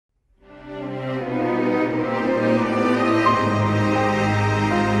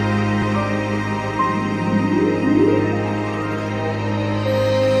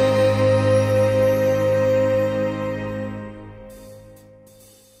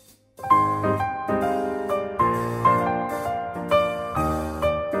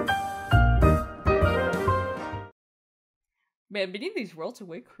Man, beating these worlds are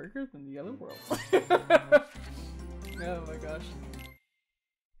way quicker than the other worlds. Oh my gosh.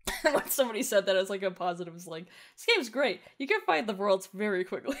 When somebody said that as like a positive, it's like, this game's great. You can find the worlds very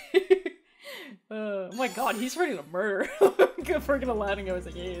quickly. Oh my god, he's ready to murder. Freaking Aladdin, I was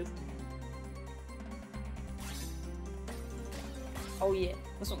like, he is. Oh yeah,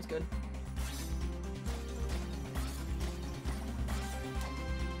 this one's good.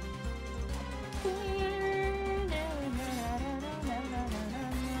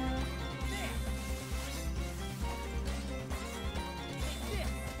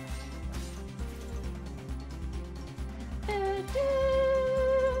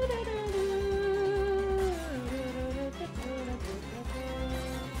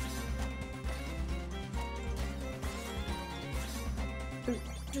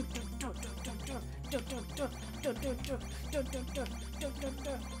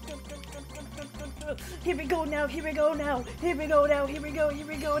 Here we go now, here we go now, here we go now, here we go, here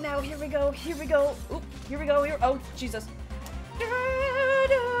we go now, here we go, here we go. Oop, here we go, here. Oh, Jesus.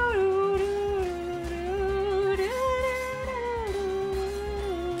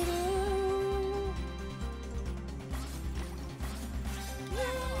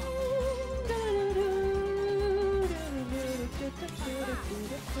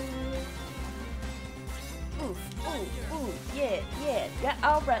 Yeah,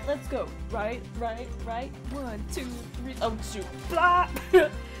 alright, let's go. Right. 1, 2, 3. Oh, shoot. Blah!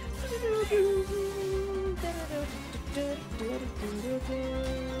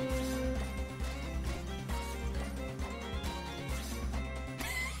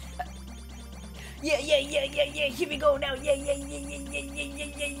 Yeah, here we go now, yeah, here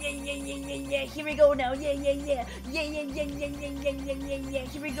we go now, yeah,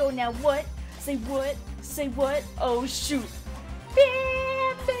 here we go now, what? Say what? Say what? Oh, shoot.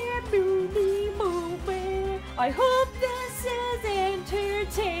 I hope this is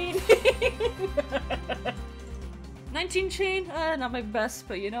entertaining. 19 chain? Not my best,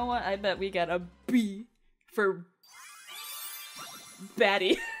 but you know what? I bet we got a B for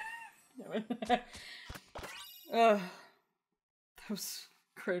baddie. That was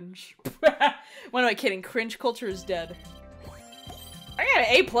cringe. What am I kidding? Cringe culture is dead. I got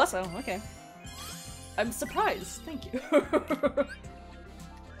an A+. Oh, okay. I'm surprised. Thank you.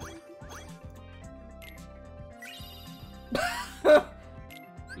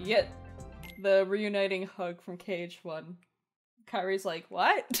 Yet the reuniting hug from KH1. Kyrie's like,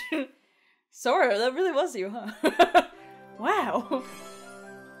 what? Sora, that really was you, huh? Wow.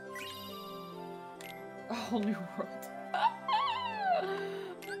 A whole new world.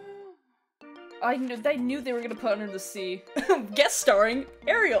 I knew they were gonna put Under the Sea. Guest starring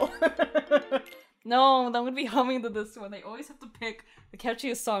Ariel. No, I'm gonna be humming to this one. They always have to pick the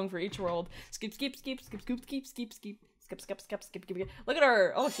catchiest song for each world. Skip, skip, skip, skip, skip, skip, skip, skip, skip, skip, skip, skip, skip. Look at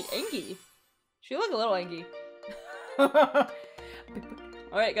her. Oh, she's angy. She look a little angy.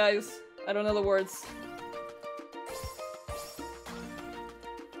 Alright, guys. I don't know the words.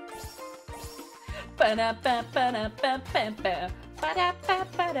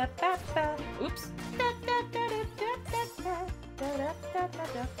 Oops.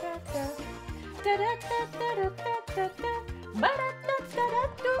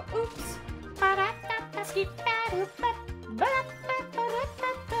 Oops.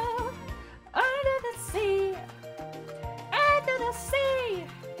 Under the sea, under the sea.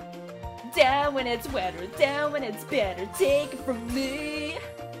 Down when it's wetter, down when it's better. Take it from me.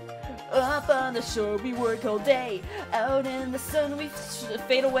 Up on the shore we work all day. Out in the sun we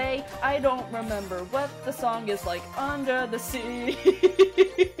fade away. I don't remember what the song is like. Under the sea.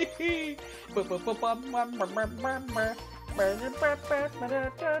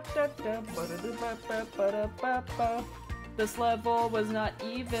 This level was not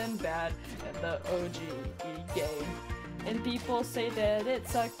even bad in the OG game. And people say that it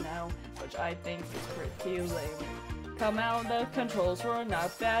sucks now, which I think is pretty lame. Come out, the controls were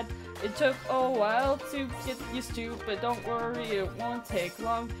not bad. It took a while to get used to, but don't worry, it won't take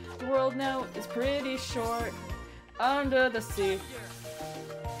long. The world now is pretty short. Under the sea.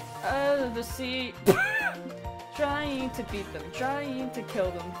 Under the sea. Trying to beat them, trying to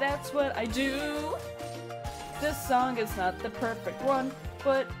kill them, that's what I do. This song is not the perfect one,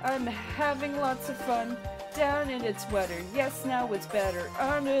 but I'm having lots of fun. Down and it's wetter, yes now it's better.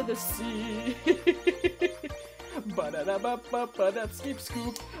 Under the sea. Skip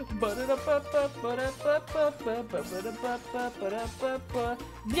scoop.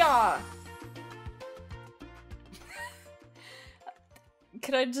 Yeah.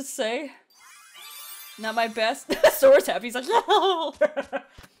 Can I just say, not my best. Sora's happy. He's like, no.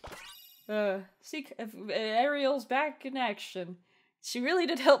 See, Ariel's back in action. She really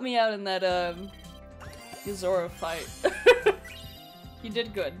did help me out in that, Yuzora fight. You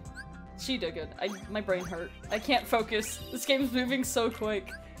did good. She did good. My brain hurt. I can't focus. This game's moving so quick.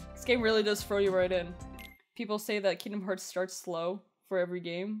 This game really does throw you right in. People say that Kingdom Hearts starts slow for every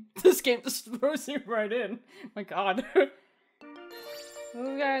game. This game just throws you right in. My god.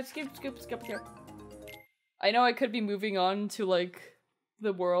 Oh god, skip here. I know I could be moving on to, like,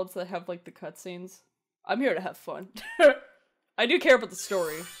 the worlds that have, like, the cutscenes. I'm here to have fun. I do care about the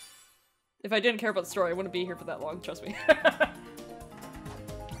story. If I didn't care about the story, I wouldn't be here for that long, trust me.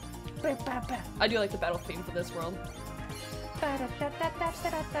 I do like the battle theme for this world.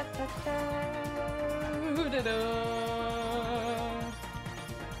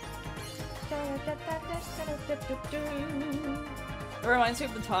 It reminds me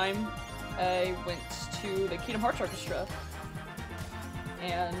of the time I went to the Kingdom Hearts Orchestra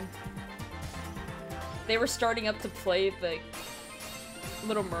and they were starting up to play the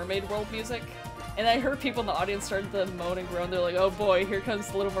Little Mermaid world music, and I heard people in the audience started to moan and groan. They're like, oh boy, here comes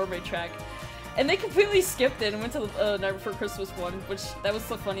the Little Mermaid track. And they completely skipped it and went to the Night Before Christmas one, which that was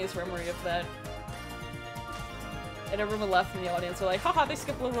the funniest memory of that. And everyone laughed in the audience. They're like, haha, they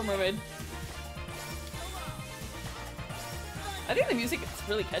skipped Little Mermaid. I think the music is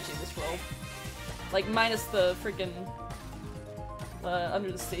really catchy in this world. Like, minus the freaking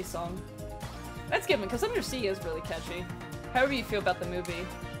Under the Sea song. That's given, because Under Sea is really catchy. However you feel about the movie,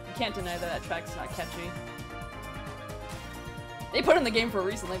 you can't deny that that track's not catchy. They put it in the game for a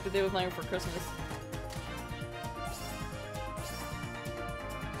reason, like they did with Night Before Christmas.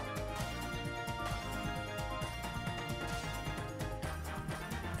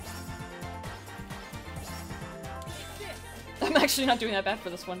 I'm actually not doing that bad for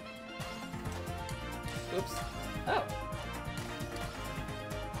this one. Oops. Oh.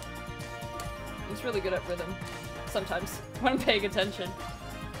 It's really good at rhythm. Sometimes, when I'm paying attention.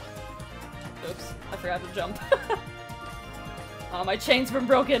 Oops, I forgot to jump. Oh, my chain's been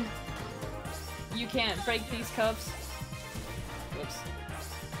broken! You can't break these cuffs. Whoops.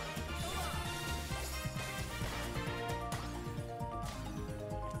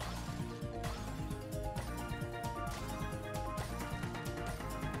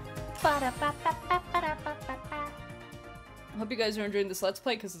 I hope you guys are enjoying this Let's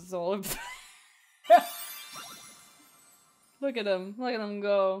Play, because it's all of Look at him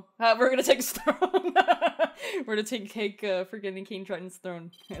go. We're gonna take his throne. We're gonna take freaking King Triton's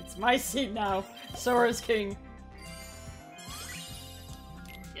throne. It's my seat now. Sora's king.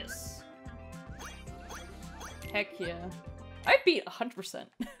 Yes. Heck yeah. I beat 100%.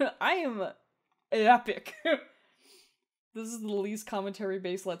 I am epic. This is the least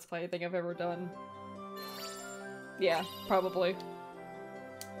commentary-based Let's Play I think I've ever done. Yeah, probably.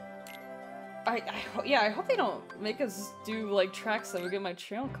 I hope they don't make us do, like, tracks that would get my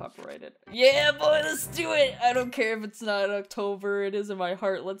channel copyrighted. Yeah, boy, let's do it! I don't care if it's not October, it is in my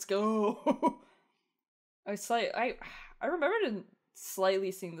heart, let's go! I remember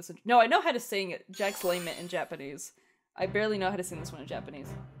slightly seeing this in- No, I know how to sing Jack's Lament in Japanese. I barely know how to sing this one in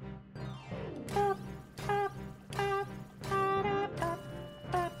Japanese.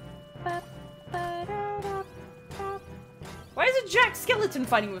 Why is it Jack Skeleton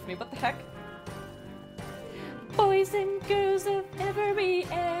fighting with me? What the heck? Boys and girls of every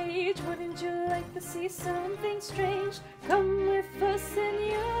age, wouldn't you like to see something strange? Come with us and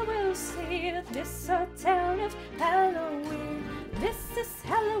you will see that this is a town of Halloween. This is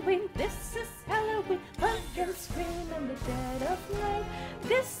Halloween, this is Halloween. Pumpkins scream in the dead of night.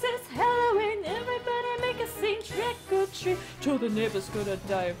 This is Halloween, everybody make a scene. Trick or treat, till the neighbor's gonna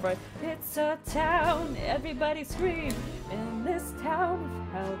die of fright. It's a town, everybody scream. In this town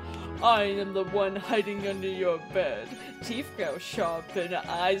of hell, I am the one hiding under your bed. Teeth grow sharp and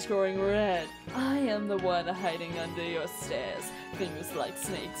eyes growing red. I am the one hiding under your stairs. Fingers like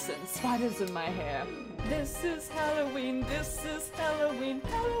snakes and spiders in my hair. This is Halloween, this is Halloween,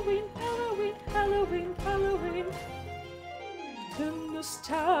 Halloween, Halloween, Halloween, Halloween. In this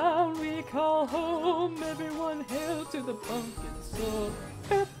town we call home, everyone hail to the pumpkin soul.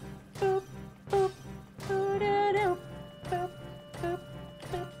 Boop, boop, boop, boop, boop, boop,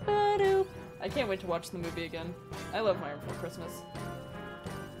 boop. I can't wait to watch the movie again. I love Night Before Christmas.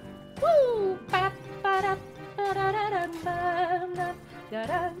 Woo!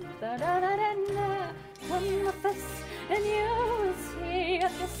 Come with us and you will see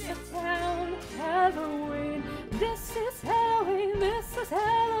this is a town of Halloween. This is Halloween, this is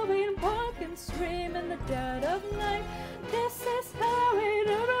Halloween. Pumpkins scream in the dead of night. This is Halloween,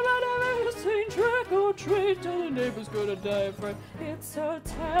 everybody sing trick or treat till the neighbor's gonna die of fright. It's a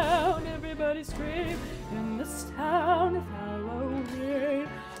town, everybody scream in this town of Halloween.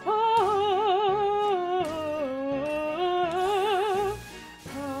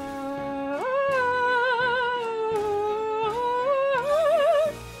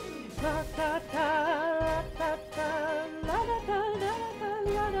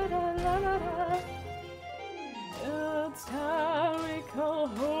 It's time we go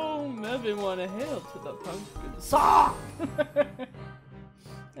home. Everyone hail to the pumpkin song.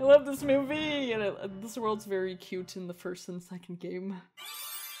 I love this movie, and this world's very cute in the first and second game.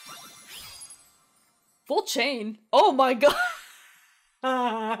 Full chain. Oh my god.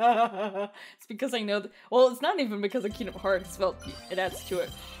 It's because I know that. Well, it's not even because of Kingdom Hearts. Well, it adds to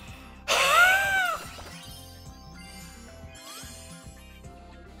it.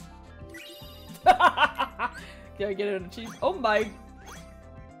 Can I get an achievement? Oh my.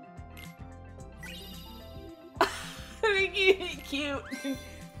 Cute.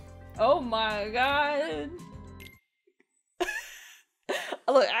 Oh my god.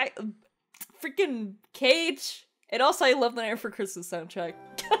 Look, freaking Cage. And also I love the Night for Christmas soundtrack.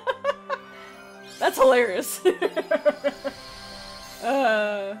 That's hilarious.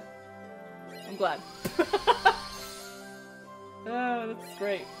 I'm glad. Oh, that's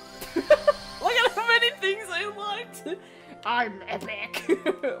great. Look at how many things I liked! I'm epic!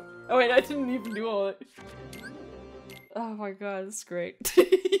 Oh wait, I didn't even do all it. Oh my god, it's great.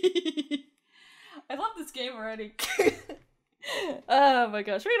 I love this game already. Oh my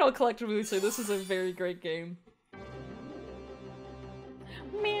gosh, we can all collectively say this is a very great game.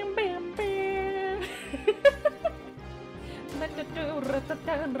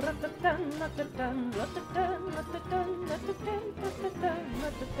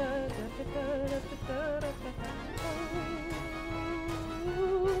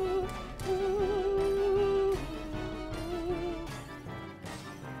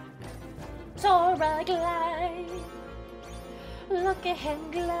 Sora glide, look at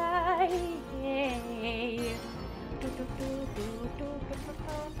him glide.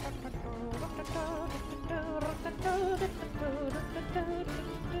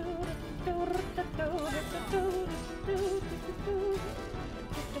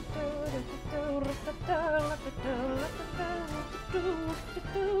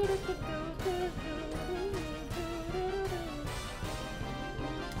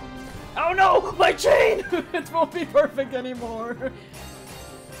 Oh no! My chain! It won't be perfect anymore.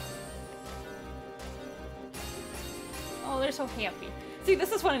 Oh, they're so happy. See,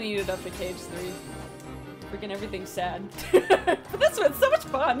 this is what I needed after Cage 3. Freaking everything's sad. But this one's so much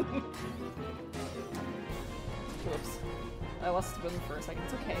fun! Whoops. I lost the rhythm for a second.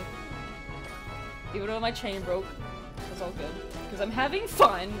 It's okay. Even though my chain broke, it's all good. Because I'm having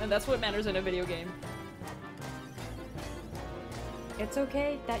fun, and that's what matters in a video game. It's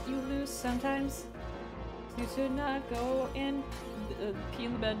okay that you lose sometimes. You should not go and pee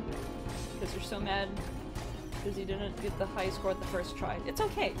in the bed because you're so mad because you didn't get the high score at the first try. It's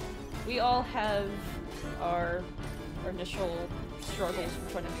okay. We all have our initial struggles from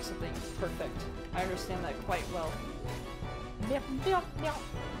trying to do something perfect. I understand that quite well.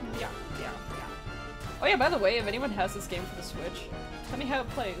 Oh yeah, by the way, if anyone has this game for the Switch, tell me how it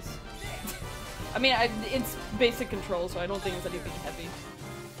plays. I mean, it's basic control, so I don't think it's anything heavy.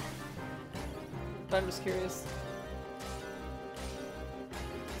 But I'm just curious.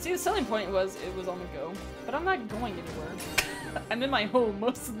 See, the selling point was it was on the go, but I'm not going anywhere. I'm in my home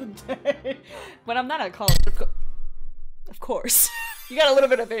most of the day. When I'm not at college, of course. You got a little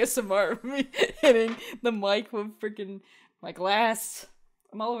bit of ASMR of me hitting the mic with freaking my glass.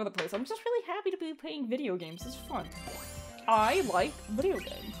 I'm all over the place. I'm just really happy to be playing video games. It's fun. I like video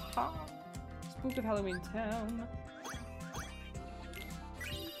games. Ha. Spook of Halloween Town.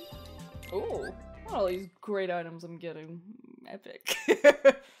 Oh, all these great items I'm getting. Epic.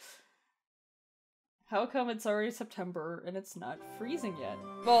 How come it's already September and it's not freezing yet?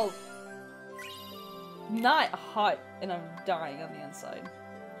 Well, not hot and I'm dying on the inside.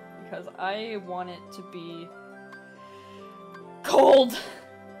 Because I want it to be cold.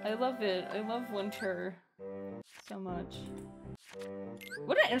 I love it. I love winter so much.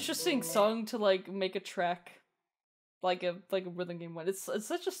 What an interesting song to like make a track like a rhythm game one. It's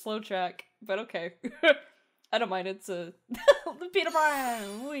such a slow track, but okay. I don't mind. It's a Peter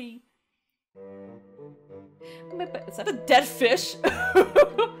Pan. Wee. Is that a dead fish?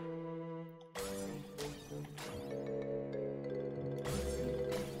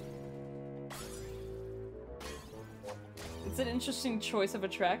 It's an interesting choice of a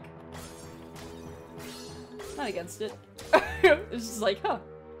track. Not against it. It's just like, huh.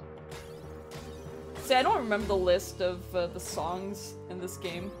 See, I don't remember the list of the songs in this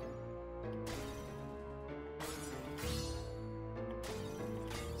game.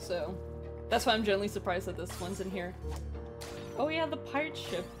 So, that's why I'm generally surprised that this one's in here. Oh yeah, the pirate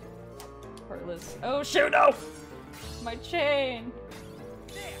ship. Heartless. Oh shoot, no! My chain!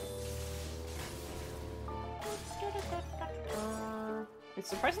 I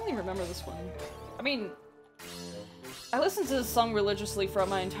surprisingly remember this one. I mean, I listened to this song religiously throughout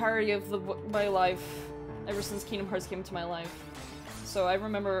my entirety of my life, ever since Kingdom Hearts came into my life. So I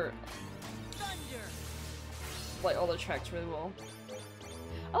remember, like, all the tracks really well.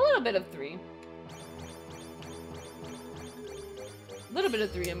 A little bit of 3. A little bit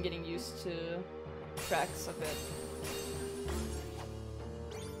of 3, I'm getting used to tracks a bit.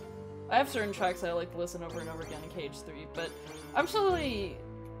 I have certain tracks I like to listen over and over again in KH3, but I'm slowly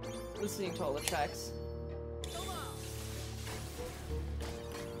listening to all the tracks.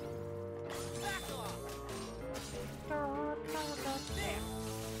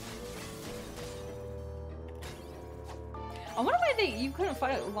 I wonder why you couldn't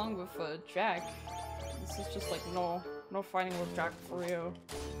fight along with Jack. This is just like, no fighting with Jack for you.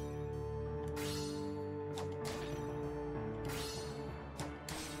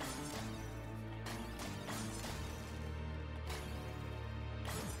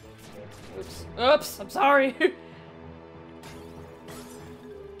 Oops, I'm sorry.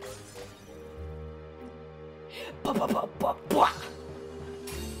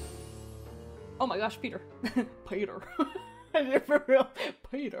 Oh my gosh, Peter. Peter. I never real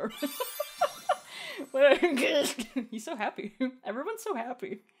Peter. He's so happy. Everyone's so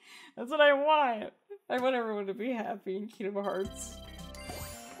happy. That's what I want. I want everyone to be happy in Kingdom Hearts.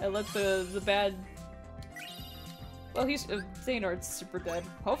 I let the bad... Well, he's Xehanort's super dead.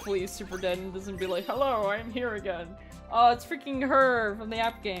 Hopefully he's super dead and doesn't be like, hello, I'm here again. Oh, it's freaking her from the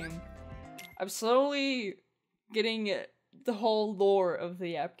app game. I'm slowly getting the whole lore of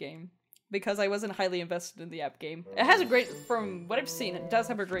the app game because I wasn't highly invested in the app game. It has a great, from what I've seen, it does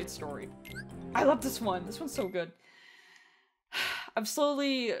have a great story. I love this one. This one's so good. I'm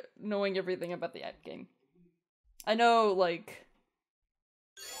slowly knowing everything about the app game. I know, like...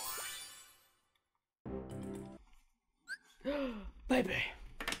 Baby.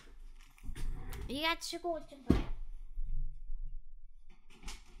 Я чего у тебя?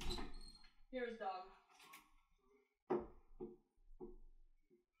 Here's dog.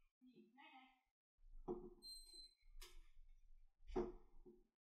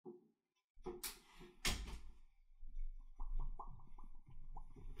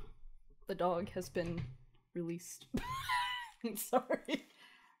 The dog has been released. I'm sorry.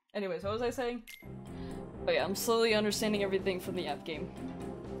 Anyways, what was I saying? Oh yeah, I'm slowly understanding everything from the app game.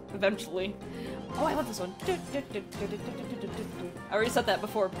 Eventually. Oh, I love this one. I already said that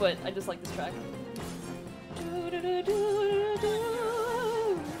before, but I just like this track.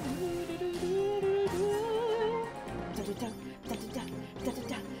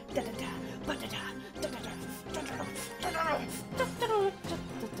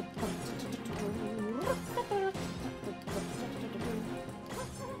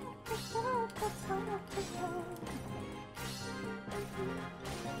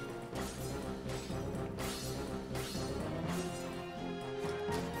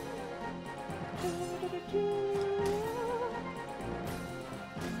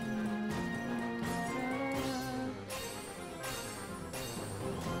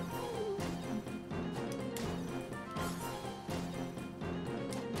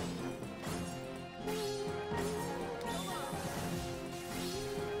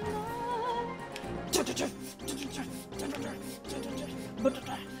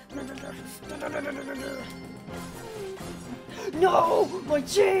 No! My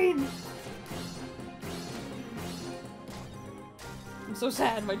chain! I'm so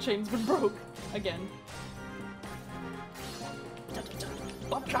sad my chain's been broke. Again.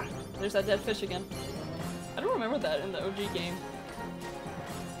 There's that dead fish again. I don't remember that in the OG game.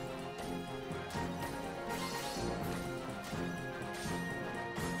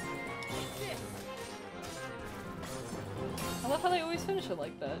 I love how they always finish it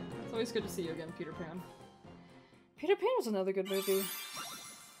like that. It's always good to see you again, Peter Pan. Peter Pan was another good movie.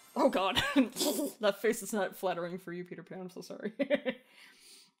 Oh god. That face is not flattering for you, Peter Pan. I'm so sorry.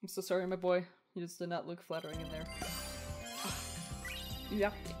 I'm so sorry, my boy. You just did not look flattering in there. Oh,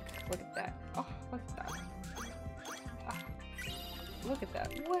 yuck. Look at that. Oh, look at that. Ah, look at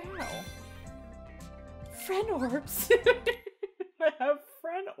that. Wow. Friend orbs. I have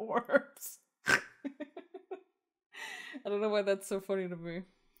friend orbs. I don't know why that's so funny to me.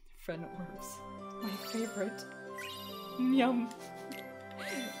 Friend orbs. My favorite. Yum.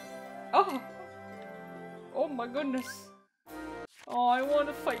 Oh! Oh my goodness. Oh, I want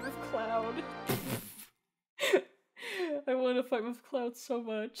to fight with Cloud. I want to fight with Cloud so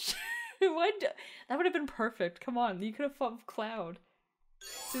much. That would have been perfect. Come on, you could have fought with Cloud.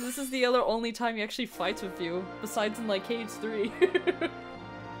 See, this is the only time he actually fights with you, besides in like Hades 3. Like,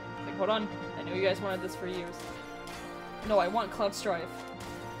 hold on. I know you guys wanted this for years. No, I want Cloud Strife.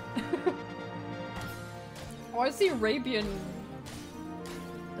 Oh, I see Arabian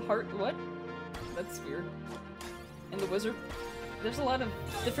heart. What? That's weird. And the wizard. There's a lot of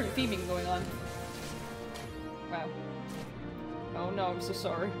different theming going on. Wow. Oh no, I'm so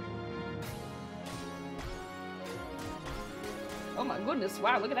sorry. Oh my goodness,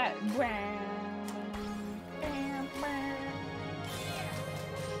 wow, look at that.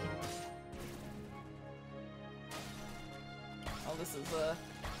 Oh, this is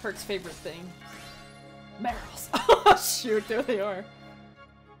Perk's favorite thing. Barrels. Oh shoot, there they are.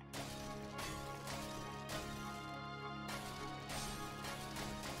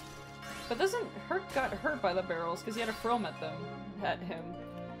 But doesn't Herc got hurt by the barrels because he had to throw them at him.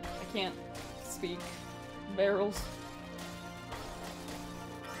 I can't speak. Barrels.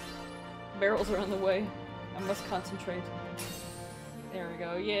 Barrels are on the way. I must concentrate. There we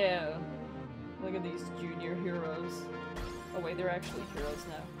go, yeah. Look at these junior heroes. Oh wait, they're actually heroes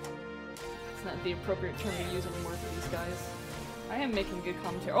now. It's not the appropriate term to use anymore for these guys. I am making good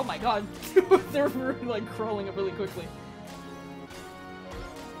commentary. Oh my god! They're like crawling up really quickly.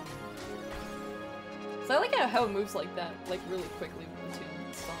 So I like how it moves like that, like really quickly into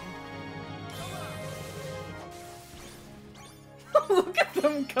the song. Look at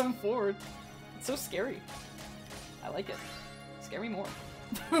them come forward. It's so scary. I like it. Scare me more.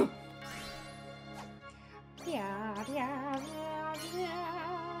 Yeah, yeah, yeah, yeah.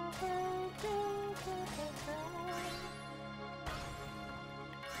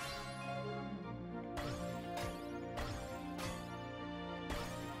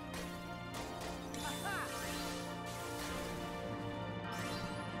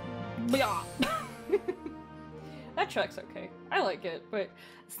 That track's okay. I like it, but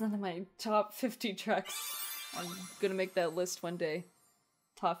it's none of my top 50 tracks. I'm gonna make that list one day.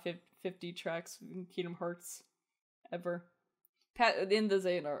 Top 50 tracks in Kingdom Hearts ever. In the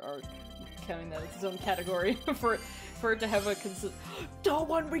Zane are counting that as its own category for it to have a Don't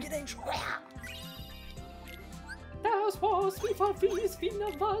one beginning trap. That was supposed to be for feeding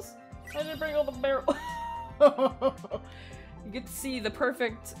of us. I didn't bring all the barrel. You get to see the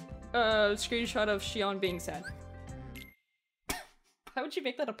perfect screenshot of Xion being sad. How would you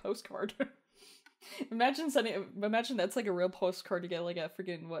make that a postcard? Imagine that's like a real postcard to get like at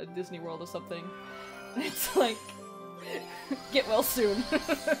freaking what, Disney World or something. It's like get well soon.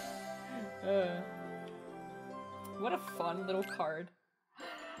 What a fun little card.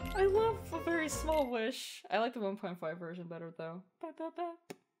 I love A Very Small Wish. I like the 1.5 version better though.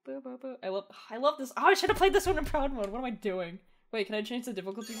 I love this. Oh, I should have played this one in proud mode. What am I doing? Wait, can I change the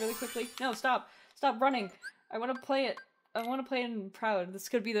difficulty really quickly? No, stop. Stop running. I want to play it. I want to play it in proud. This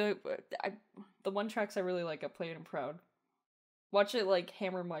could be the one tracks I really like. I play it in proud. Watch it like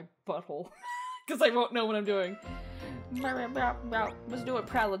hammer my butthole, because I won't know what I'm doing. Let's do it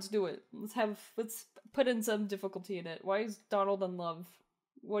proud. Let's do it. Let's put in some difficulty in it. Why is Donald in love?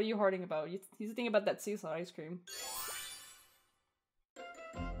 What are you hearting about? He's thinking about that seaside ice cream.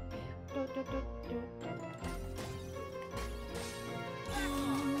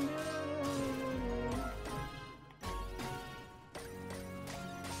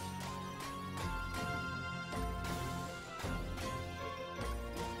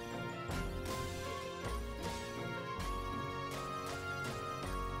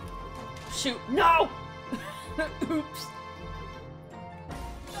 Shoot! No! Oops.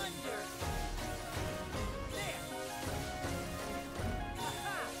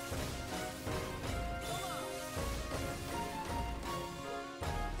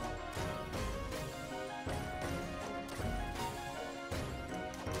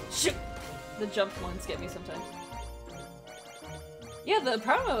 Shoot! The jump ones get me sometimes. Yeah, the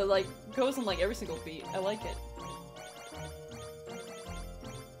promo like goes on like every single beat. I like it.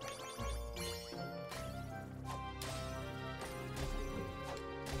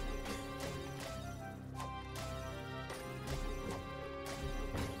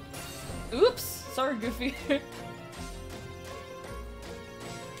 Oops! Sorry, Goofy.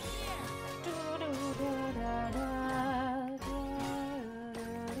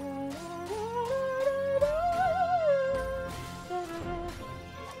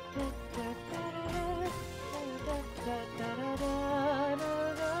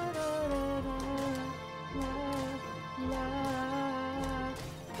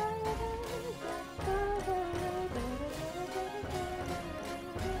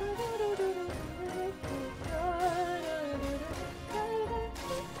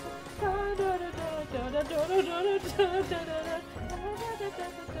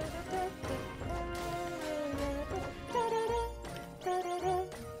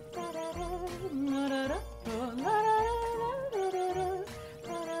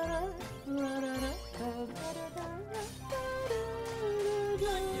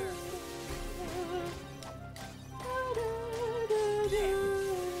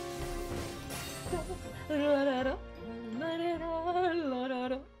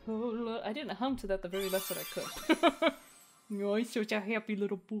 I didn't hum to that the very best that I could. Oh, he's such a happy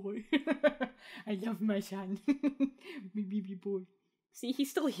little boy. I love my son. My baby boy. See, he's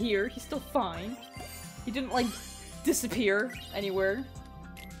still here. He's still fine. He didn't, like, disappear anywhere.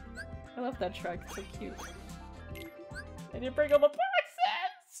 I love that track. It's so cute. I didn't bring all the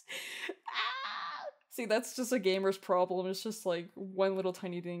boxes! Ah! See, that's just a gamer's problem. It's just, like, one little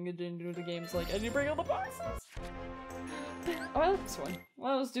tiny thing you didn't do the game's like, I didn't bring all the boxes! Oh, I like this one.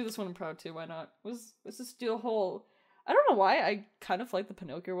 Well, let's do this one in Proud too, why not? Let's just do a whole... I don't know why, I kind of like the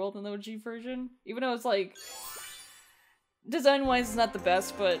Pinocchio world in the OG version. Even though it's like... design-wise, it's not the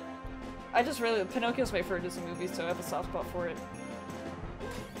best, but... I just really... Pinocchio's my favorite Disney movie, so I have a soft spot for it.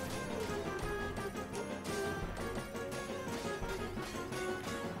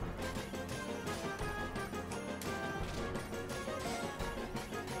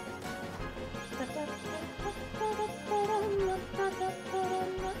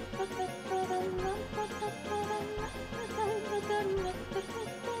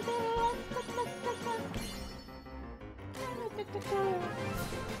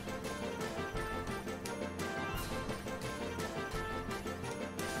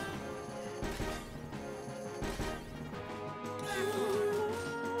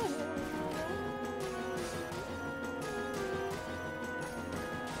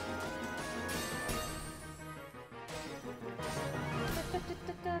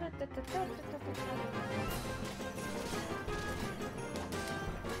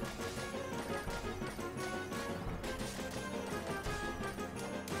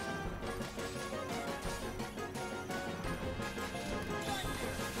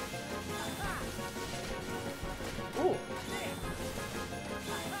 Ooh.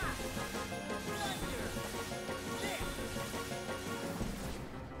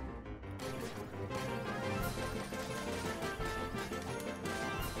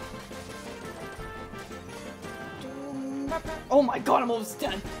 Oh my god, I'm almost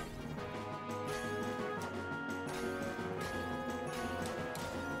done!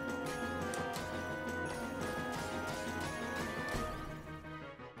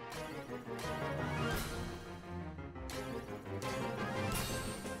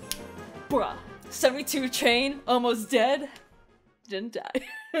 Bruh. 72 chain, almost dead. Didn't die.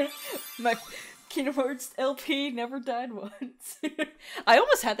 My Kingdom Hearts LP never died once. I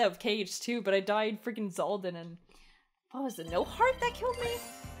almost had that with Cage too, but I died freaking Zaldin and... Oh, was it No Heart that killed me?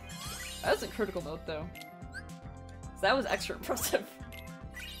 That was a critical note though. So that was extra impressive.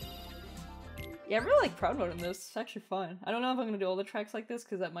 Yeah, I really like Proud Mode in this. It's actually fun. I don't know if I'm gonna do all the tracks like this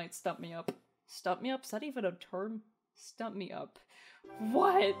because that might stump me up. Stump me up? Is that even a term? Stump me up.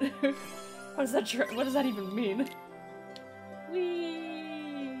 What? What does that even mean?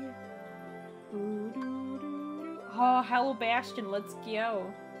 Whee! Oh, Hello Bastion, let's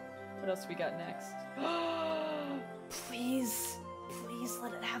go. What else we got next? Please, please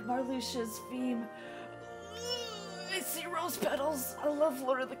let it have Marluxia's theme. I see rose petals. I love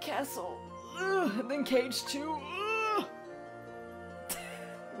Lord of the Castle. And then Cage 2.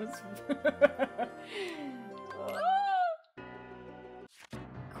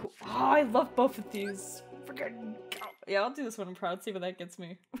 Cool. Oh, I love both of these. Freaking yeah, I'll do this one in Proud, see what that gets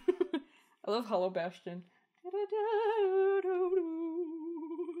me. I love Hollow Bastion.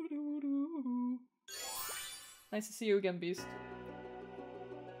 Nice to see you again, Beast.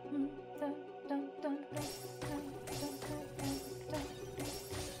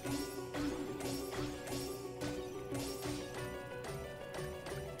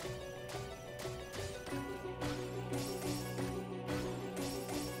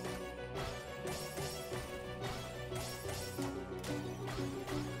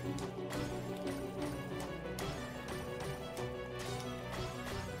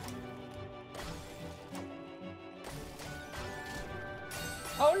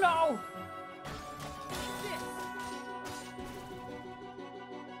 Oh no!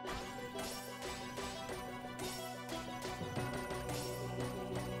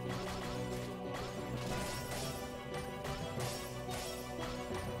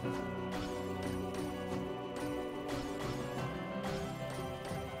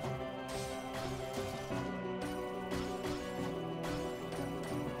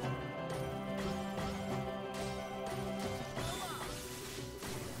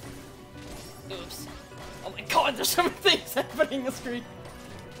 Oops. Oh my god, there's so many things happening on the screen.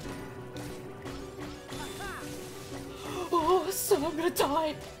 Oh, son, I'm gonna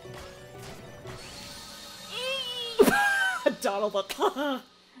die. Donald.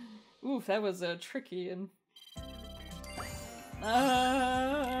 Oof, that was tricky and.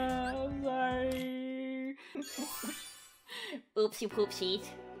 I'm sorry. Oopsie poopsie.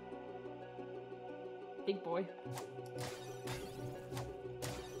 Big boy.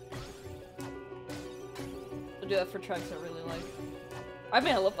 I'll do that for tracks I really like. I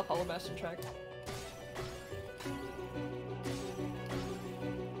mean, I love the Hollow Bastion track.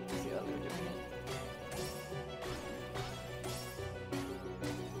 See how they're doing it.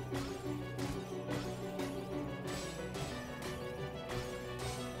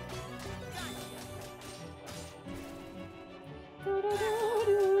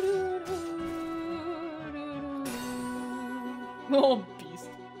 Oh, beast.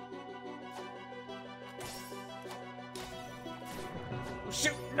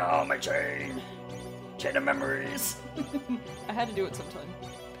 Shoot! No, my chain! Chain of memories! I had to do it sometime.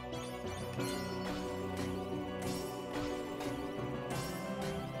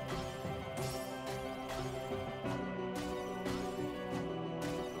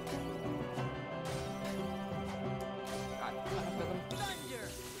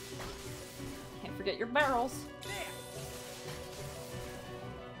 Can't forget your barrels.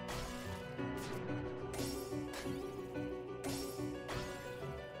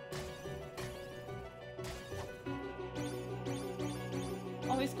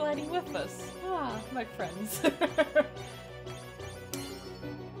 Always gliding with us. Ah, my friends.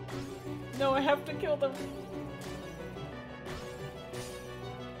 No, I have to kill them.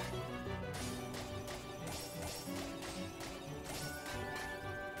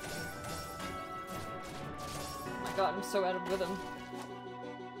 Oh my god, I'm so out of rhythm.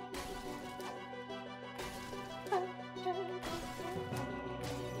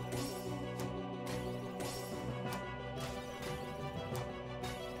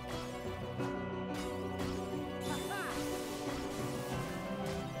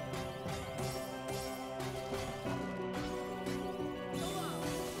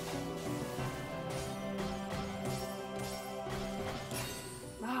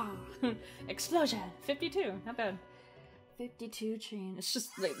 Explosion! 52, not bad. 52 chain. It's just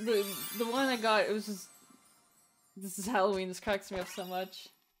like the one I got, it was just this is Halloween, this cracks me up so much.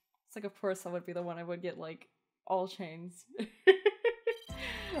 It's like of course that would be the one I would get like all chains.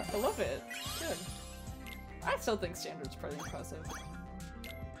 I love it. Good. I still think standard's pretty impressive.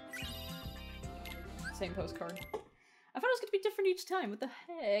 Same postcard. I thought it was gonna be different each time. What the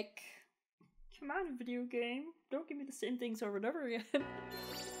heck? Come on, video game. Don't give me the same things over and over again.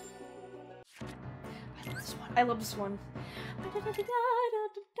 I love this one. I love this one.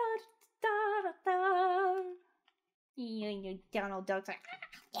 Donald Duck's like.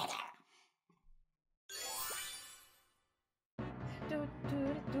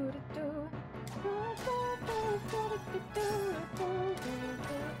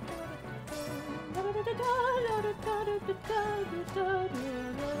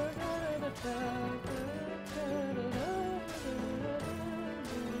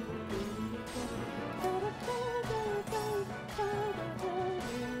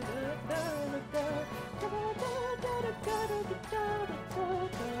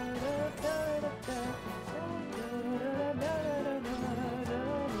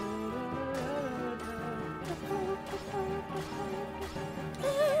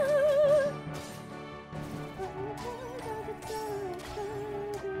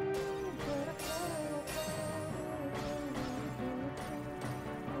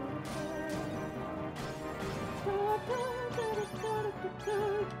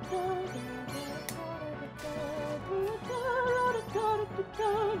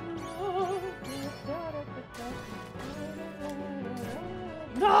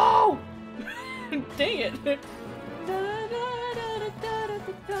 No! Dang it!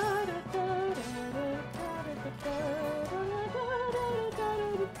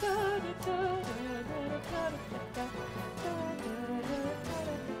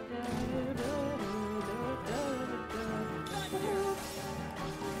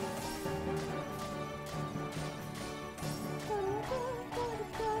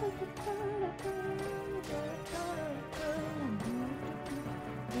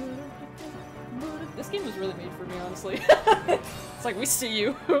 This game was really made for me, honestly. It's like, we see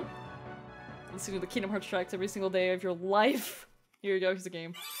you. Listen to the Kingdom Hearts tracks every single day of your life. Here you go, here's the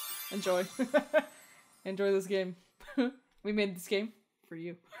game. Enjoy. Enjoy this game. We made this game for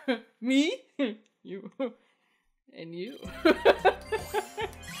you. Me? You. And you.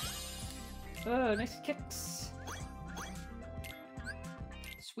 Oh, nice kicks.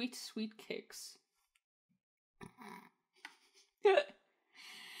 Sweet, sweet kicks.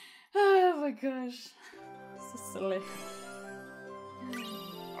 Oh my gosh. This is silly.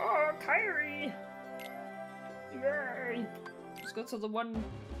 Oh, Kyrie! Yay! Let's go to the one...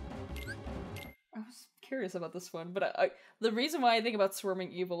 I was curious about this one, but the reason why I think about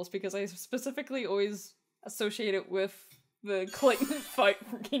Swarming Evil is because I specifically always associate it with the Clayton fight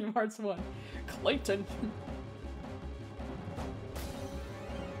from Kingdom Hearts 1. Clayton!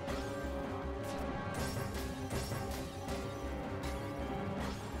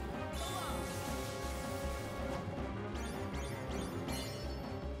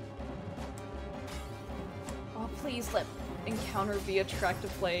 Oh, please let Encounter be a track to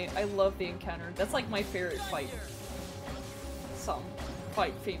play. I love the Encounter. That's like my favorite fight song.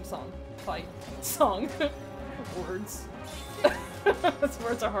 Fight theme song. Fight song. Words. Those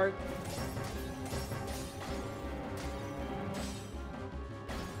words are hard.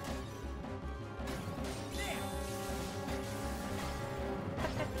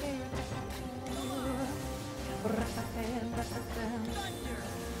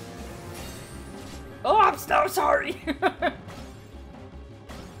 Oh, I'm so sorry!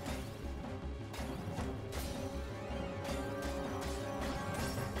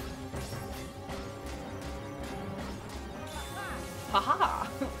 Haha!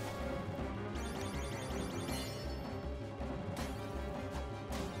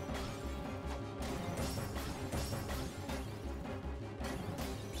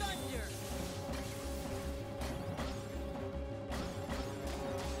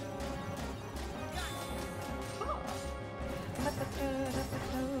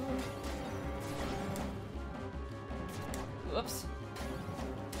 Whoops.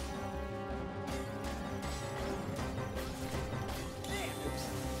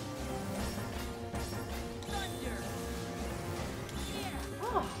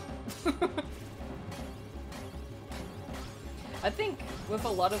 Oh. I think with a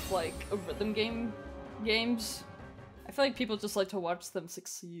lot of like rhythm games, I feel like people just like to watch them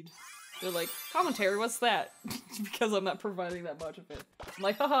succeed. They're like, commentary, what's that? Because I'm not providing that much of it. I'm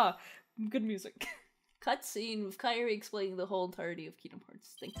like, haha, good music. Cutscene with Kyrie explaining the whole entirety of Kingdom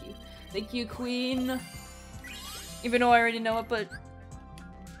Hearts. Thank you. Thank you, Queen! Even though I already know it, but...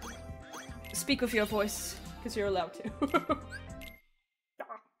 speak with your voice, because you're allowed to.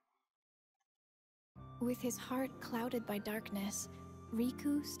 With his heart clouded by darkness,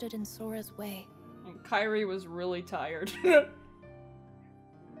 Riku stood in Sora's way. And Kyrie was really tired.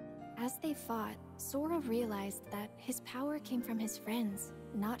 As they fought, Sora realized that his power came from his friends,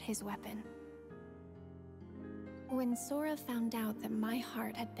 not his weapon. When Sora found out that my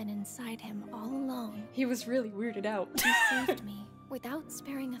heart had been inside him all along, he was really weirded out. he saved me, without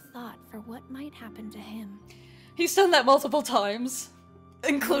sparing a thought for what might happen to him. He's done that multiple times,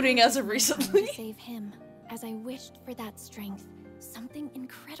 including as of recently. To save him, as I wished for that strength, something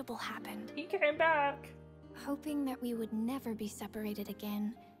incredible happened. He came back. Hoping that we would never be separated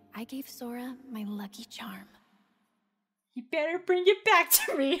again, I gave Sora my lucky charm. You better bring it back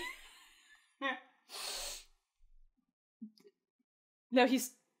to me. No, he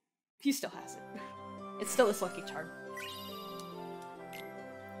still has it. It's still his lucky charm.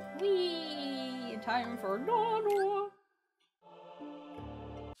 Whee! Time for Nono.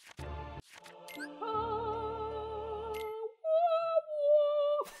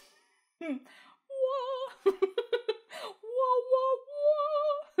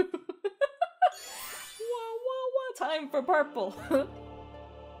 Time for purple.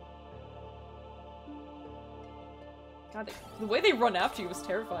 God, the way they run after you was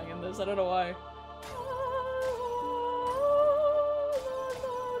terrifying in this. I don't know why.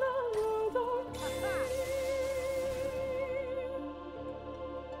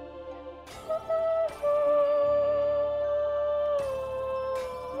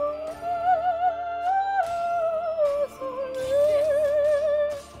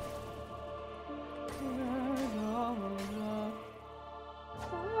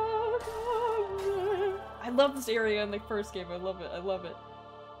 I love this area in the first game. I love it. I love it.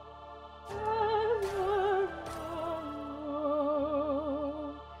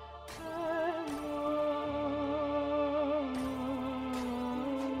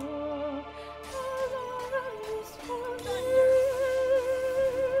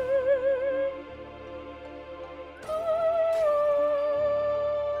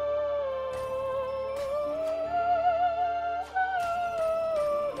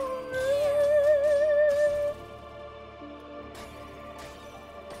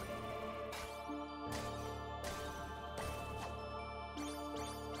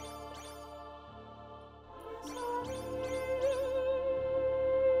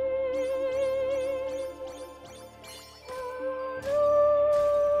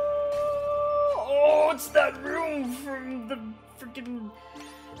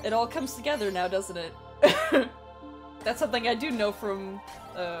 It all comes together now, doesn't it? That's something I do know from,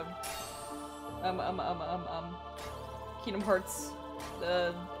 Kingdom Hearts,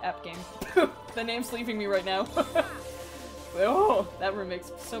 the app game. The name's leaving me right now. Oh, that room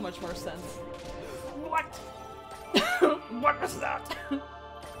makes so much more sense. What? What was that?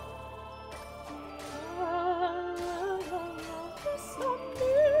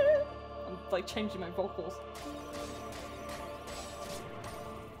 I'm like changing my vocals.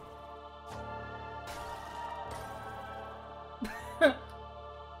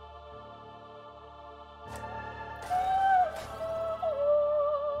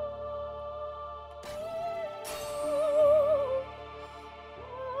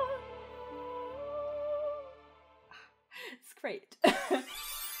 It's great.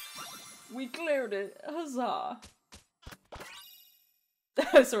 We cleared it. Huzzah.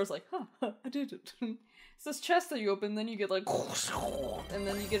 Sora's like, huh, I did it. It's this chest that you open, then you get like, and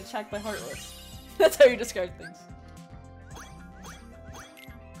then you get attacked by Heartless. That's how you discard things.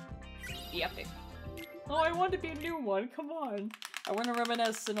 Epic. Oh, I want to be a new one, come on. I want to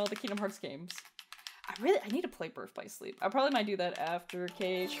reminisce in all the Kingdom Hearts games. I need to play Birth by Sleep. I probably might do that after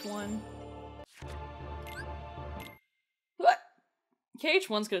KH1. What?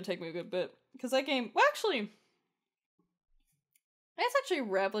 KH1's gonna take me a good bit. Because that game, well actually, it's actually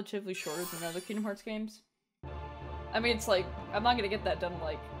relatively shorter than other Kingdom Hearts games. I mean, it's like, I'm not gonna get that done in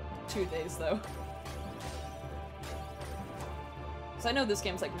like 2 days though. Because I know this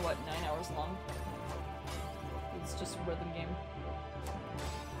game's like, what, 9 hours long? It's just a rhythm game.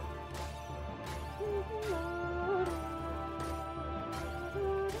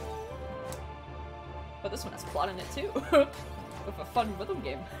 But this one has plot in it too. With a fun rhythm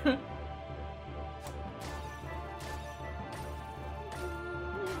game.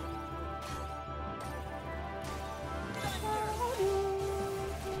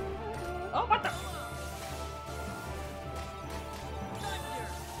 Oh, what the?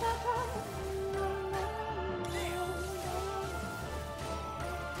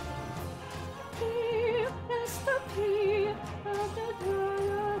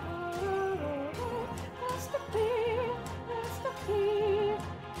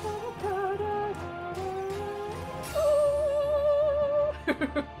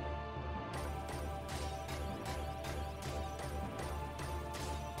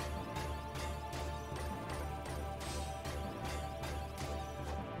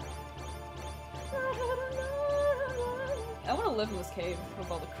 I want to live in this cave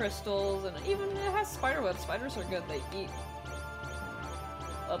with all the crystals, and even it has spider webs. Spiders are good, they eat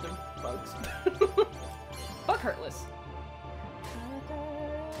other bugs. Bug Heartless.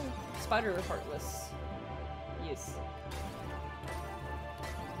 Spider Heartless. Yes.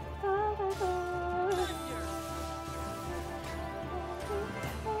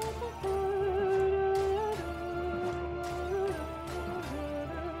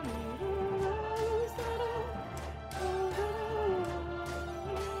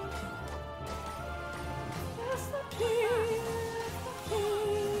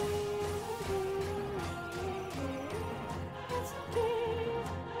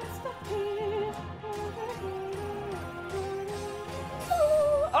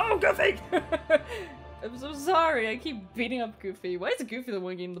 Oh, Goofy! I'm so sorry, I keep beating up Goofy. Why is Goofy the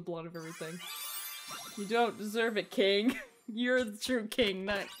one getting the blood of everything? You don't deserve it, King. You're the true king,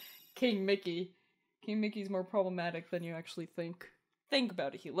 not King Mickey. King Mickey's more problematic than you actually think. Think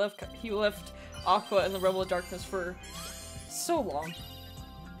about it, he left Aqua and the Rebel of Darkness for so long.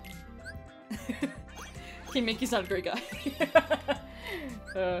 King Mickey's not a great guy.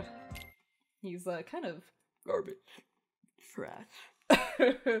 He's kind of garbage. Trash.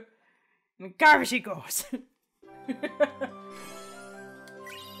 Garbage he goes!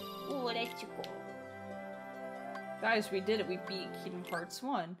 Guys, we did it. We beat Kingdom Hearts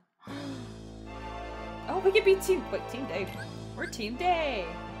 1. Oh, we can beat Team Day. We're Team Day!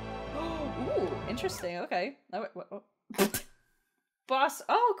 Ooh, interesting. Okay. What? Boss.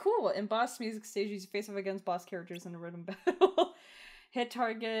 Oh, cool. In boss music stages, you face off against boss characters in a rhythm battle. Hit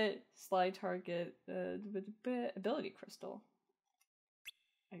target, slide target, ability crystal.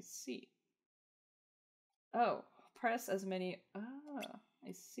 I see. Oh, press as many. Ah,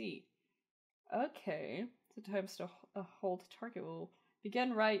 I see. Okay. The times to hold target will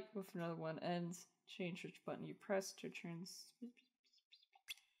begin right with another one, ends, change which button you press to turn.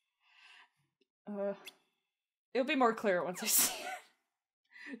 It'll be more clear once I see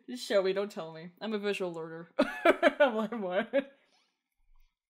it. Just show me, don't tell me. I'm a visual learner. I'm like, what?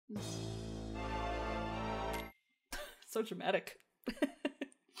 So dramatic.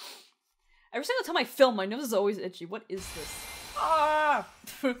 Every single time I film, my nose is always itchy. What is this? Ah!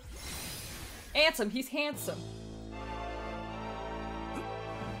 Handsome, he's handsome.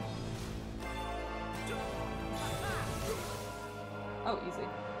 Oh, easy.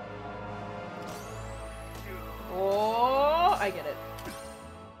 Oh, I get it.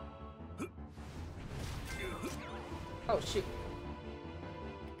 Oh, shoot.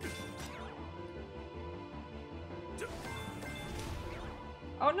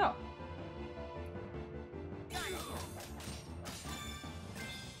 Oh, no.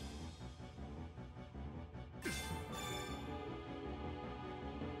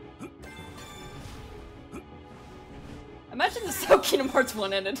 Imagine this is how Kingdom Hearts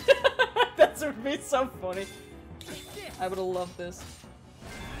 1 ended. That would be so funny. I would have loved this.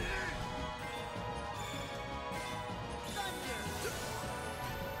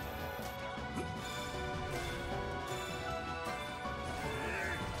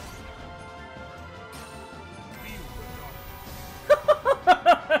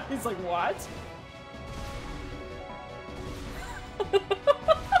 He's like, what?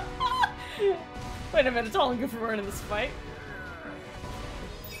 Wait a minute, it's all good for running this fight.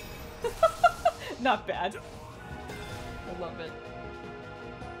 Not bad. I love it.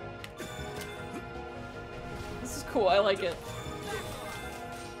 This is cool, I like it.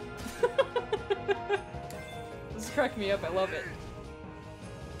 This is cracking me up, I love it.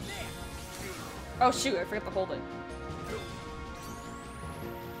 Oh shoot, I forgot to hold it.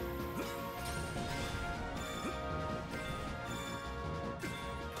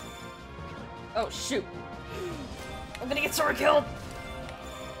 Oh shoot. I'm gonna get sword killed!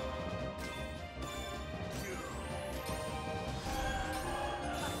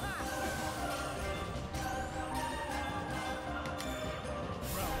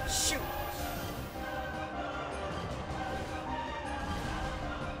 Shoot!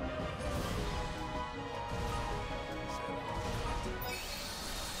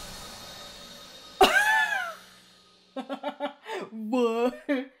 What?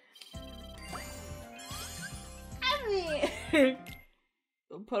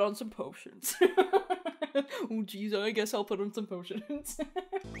 I'll put on some potions. Oh jeez, I guess I'll put on some potions. Let's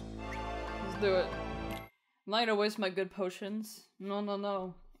do it. I'm not gonna waste my good potions. No, no,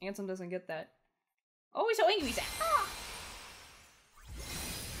 no. Ansem doesn't get that. Oh, he's so angry. He's like, ah!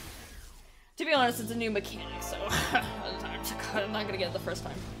 To be honest, it's a new mechanic, so I'm not gonna get it the first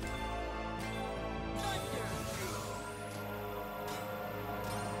time.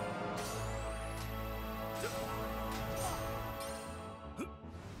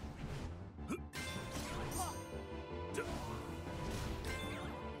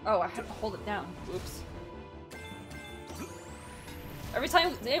 Oh, I have to hold it down. Oops. Every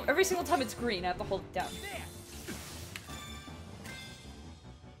single time it's green, I have to hold it down.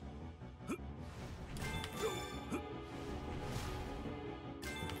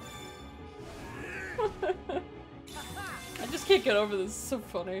 I just can't get over this. It's so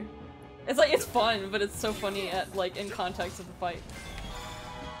funny. It's like, it's fun, but it's so funny at, like, in context of the fight.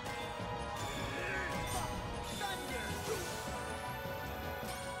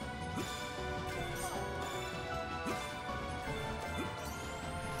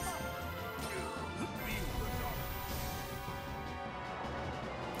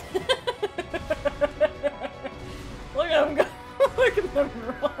 Look at him go! Look at them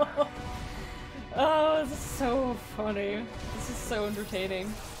roll! Oh, this is so funny. This is so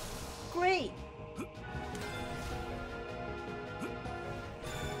entertaining. Great!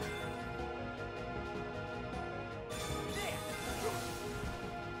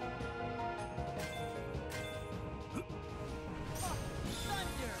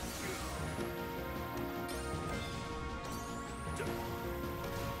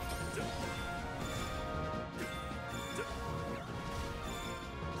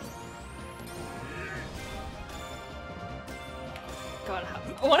 God,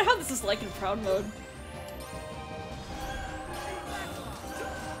 I wonder how this is like in Proud Mode.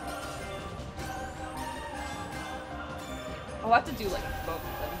 I'll have to do like both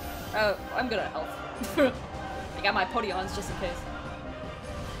of them. I'm good at health. I got my Podions just in case.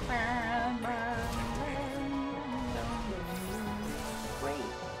 Great.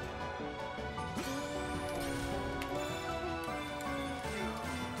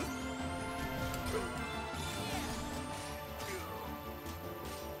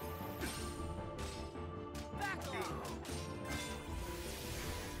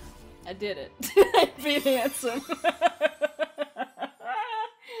 I did it. I beat Handsome.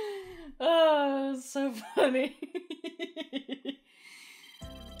 Oh, so funny.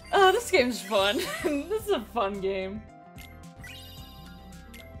 Oh, this game's fun. This is a fun game.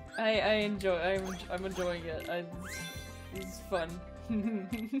 I'm enjoying it. This is fun.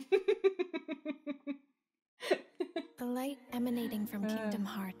 The light emanating from Kingdom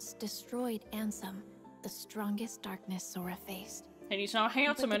Hearts destroyed Ansem, the strongest darkness Sora faced. And he's not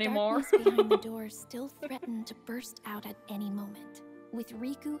handsome But the anymore. darkness behind the door still threatened to burst out at any moment. With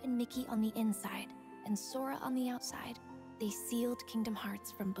Riku and Mickey on the inside and Sora on the outside, they sealed Kingdom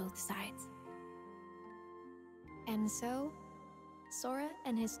Hearts from both sides. And so, Sora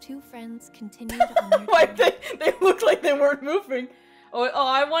and his two friends continued on their Like journey. they looked like they weren't moving. Oh,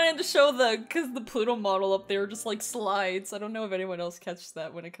 I wanted to show because the Pluto model up there just like slides. I don't know if anyone else catches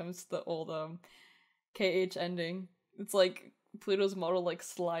that when it comes to the old KH ending. It's like Pluto's model like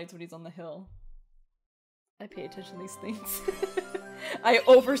slides when he's on the hill. I pay attention to these things. I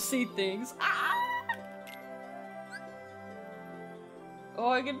oversee things. Ah! Oh,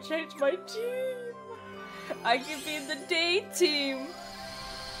 I can change my team. I can be in the day team.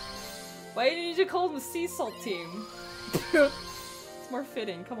 Why didn't you call them the sea salt team? It's more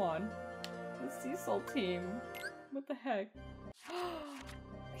fitting. Come on, the sea salt team. What the heck?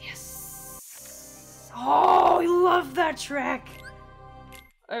 Yes. Oh, I love that track.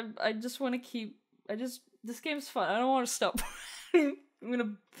 I just want to keep. This game's fun. I don't want to stop.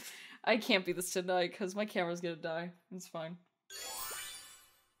 I can't beat this tonight because my camera's gonna die. It's fine.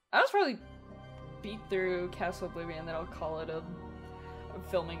 I was probably beat through Castle Oblivion, then I'll call it a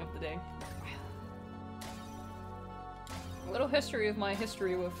filming of the day. A little history of my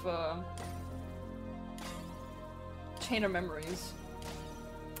history with Chain of Memories.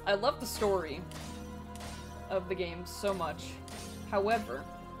 I love the story of the game so much. However,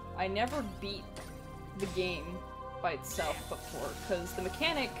 I never beat the game by itself before, because the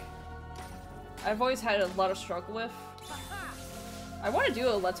mechanic I've always had a lot of struggle with. I want to do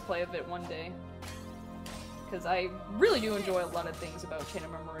a let's play of it one day, because I really do enjoy a lot of things about Chain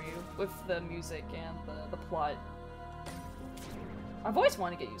of Memory, with the music and the plot. I've always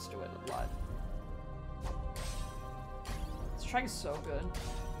wanted to get used to it a lot. This track is so good.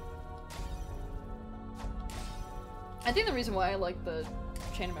 I think the reason why I like the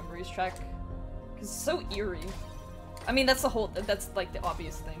Chain of Memories track, because it's so eerie. I mean, that's like the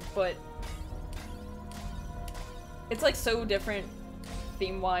obvious thing, but it's like so different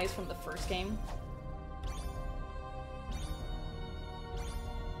theme-wise from the first game.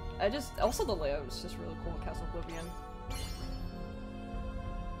 Also the layout is just really cool in Castle Oblivion.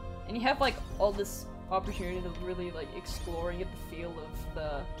 And you have like all this opportunity to really like explore and get the feel of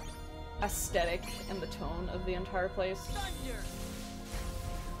the aesthetic and the tone of the entire place.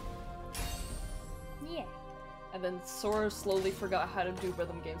 Yeah. And then Sora slowly forgot how to do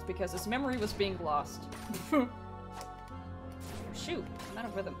rhythm games because his memory was being lost. Shoot, I'm out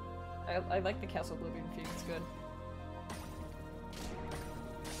of rhythm. I like the Castle Oblivion theme, it's good.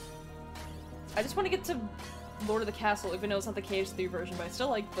 I just want to get to Lord of the Castle, even though it's not the KH3 version, but I still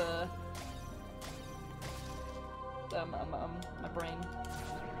like the my brain.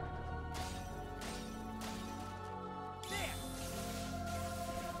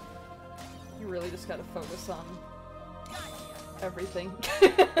 You really just gotta focus on everything.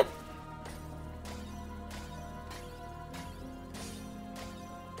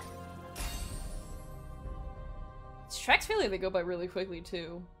 Tracks feel like they go by really quickly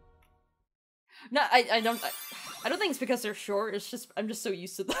too. No, I don't think it's because they're short. It's just I'm just so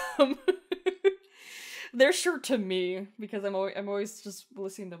used to them. They're short to me because I'm always just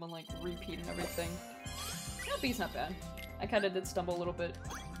listening to them on like repeat and everything. No, B's not bad. I kind of did stumble a little bit.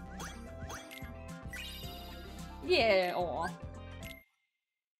 Yeah, aw.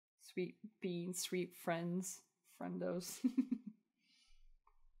 Sweet beans, sweet friends, friendos.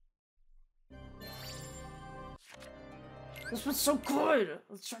 This one's so good!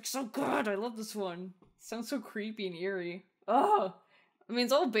 This track's so good! I love this one. It sounds so creepy and eerie. Ugh! I mean,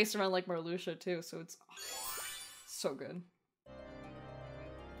 it's all based around, like, Marluxia, too, so it's so good.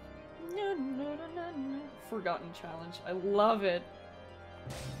 Forgotten Challenge. I love it!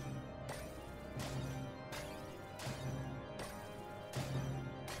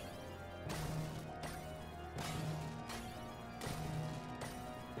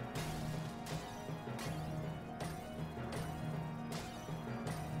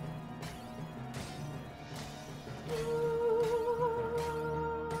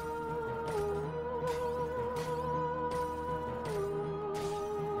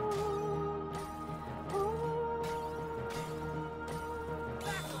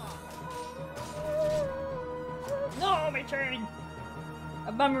 Turn!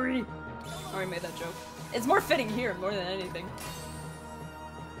 A memory! I already made that joke. It's more fitting here, more than anything.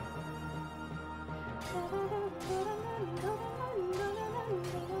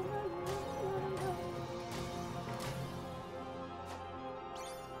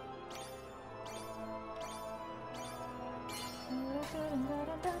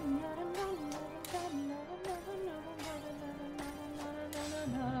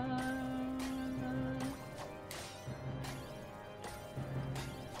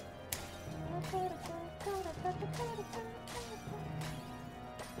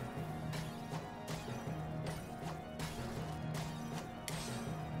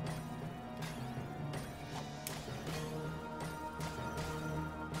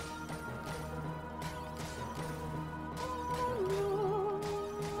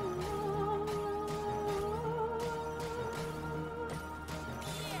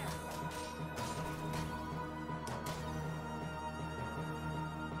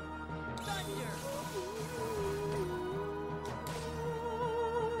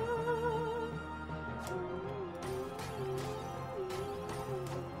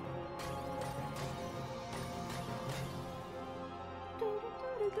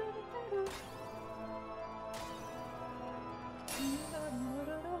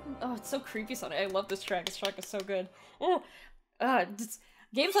 Oh, it's so creepy sounding. I love this track. This track is so good. Oh,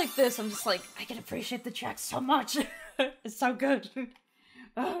 games like this, I'm just like, I can appreciate the track so much. It's so good.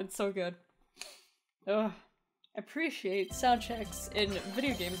 Oh, it's so good. Oh, appreciate soundtracks in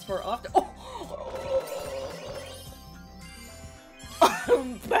video games more often. Oh!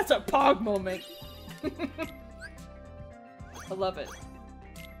 That's a Pog moment. I love it.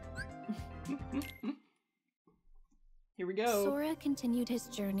 Here we go. Sora continued his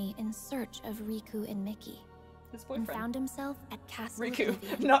journey in search of Riku and Mickey. His boyfriend. And found himself at Castle Riku,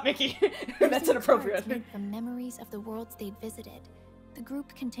 Oblivion. not Mickey. That's inappropriate. Made from memories of the worlds they'd visited, the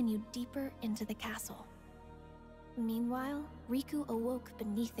group continued deeper into the castle. Meanwhile, Riku awoke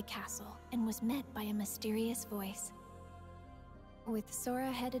beneath the castle and was met by a mysterious voice. With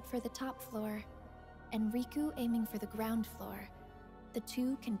Sora headed for the top floor and Riku aiming for the ground floor, the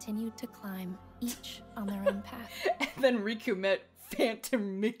two continued to climb, each on their own path. And then Riku met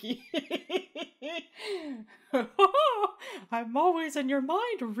Phantom Mickey. I'm always in your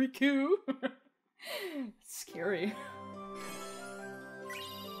mind, Riku. Scary.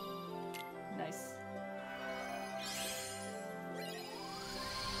 Nice.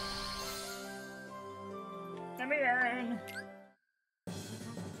 Come here.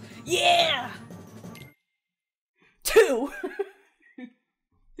 Yeah! 2!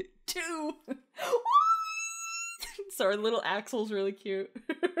 2! Sorry, little Axel's really cute.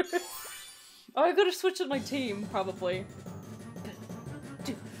 Oh, I gotta switch with my team, probably.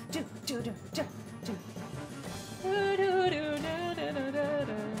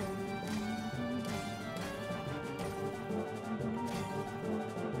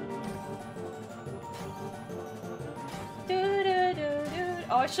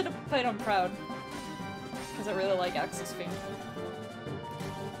 Oh, I should have played on Proud. Because I really like Axel's theme.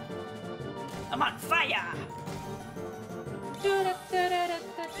 I'm on fire!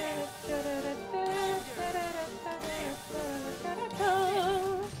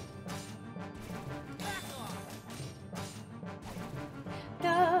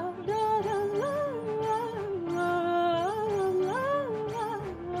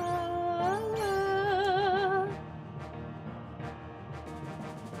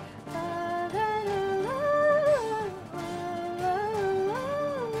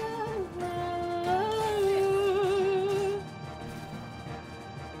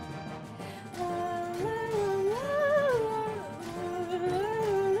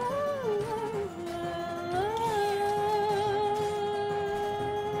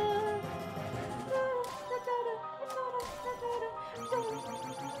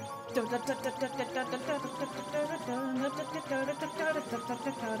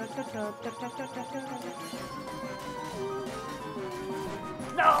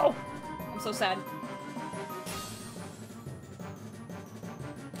 No! I'm so sad.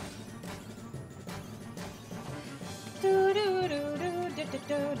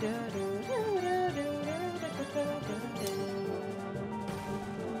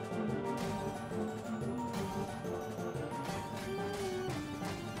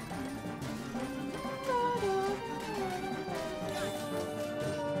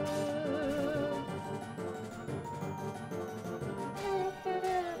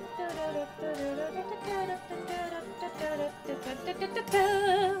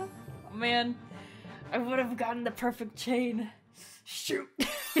 Oh, man, I would have gotten the perfect chain. Shoot.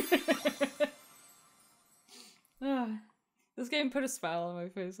 This game put a smile on my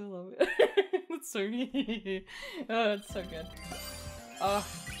face. I love it. It's so oh, it's so good. Oh,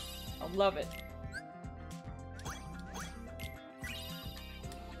 I love it.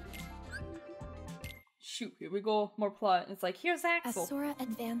 Shoot, here we go. More plot. It's like, here's Axel. As Sora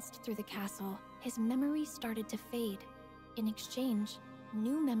advanced through the castle, his memory started to fade, In exchange,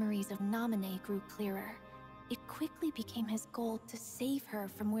 new memories of Namine grew clearer. It quickly became his goal to save her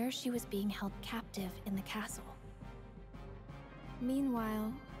from where she was being held captive in the castle.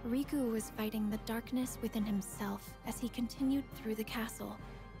 Meanwhile, Riku was fighting the darkness within himself as he continued through the castle.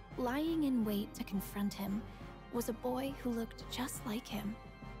 Lying in wait to confront him was a boy who looked just like him,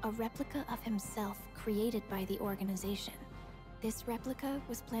 a replica of himself created by the organization. This replica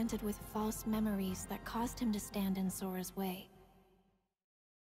was planted with false memories that caused him to stand in Sora's way.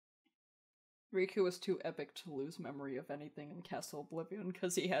 Riku is too epic to lose memory of anything in Castle Oblivion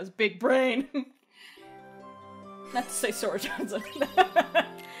because he has big brain. Not to say Sora Johnson.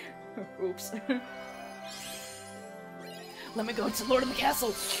 Oops. Let me go to Lord of the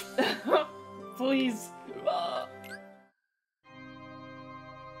Castle. Please. What?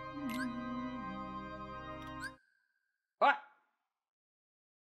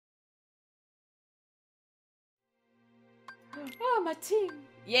 Oh, my team.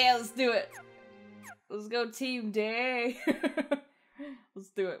 Yeah, let's do it. Let's go Team Day. Let's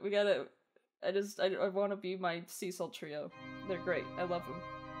do it. We gotta... I want to be my Cecil trio. They're great. I love them.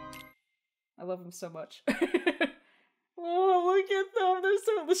 I love them so much. Oh, look at them. They're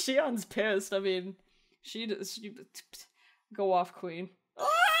so... Shion's pissed. I mean, she go off, queen. Oh,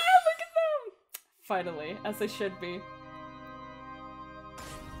 look at them! Finally, as they should be.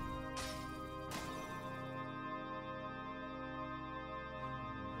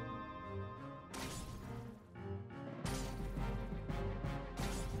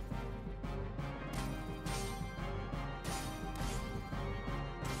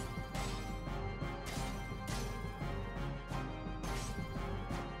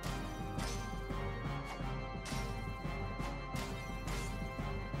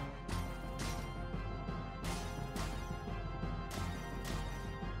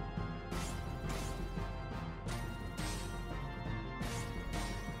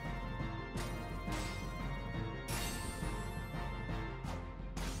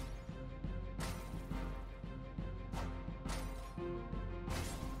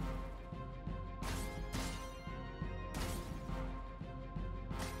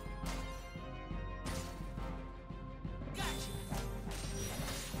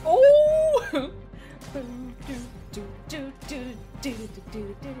 Oh!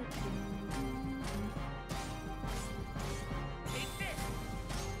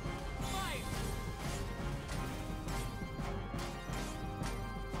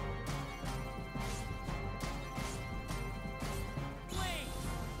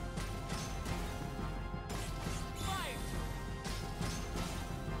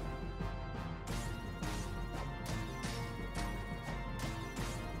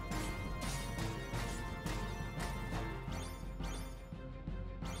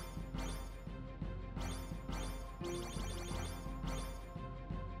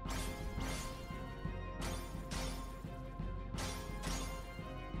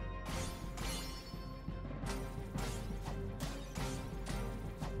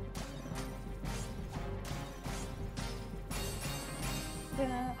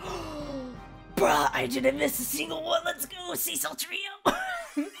 Bruh, I didn't miss a single one. Let's go, Cecil Trio.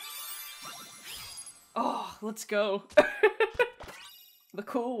 Oh, let's go. The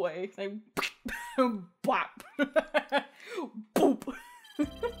cool way. Like, bop. Boop.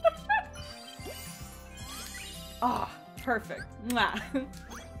 Ah, oh, perfect. Mwah.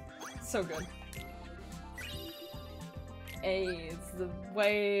 So good. Hey, it's the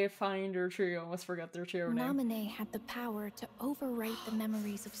Wayfinder trio. Almost forgot their trio name. Namine had the power to overwrite the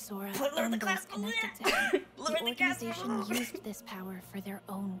memories of Sora and those connected to him. The organization used this power for their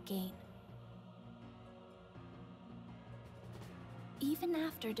own gain. Even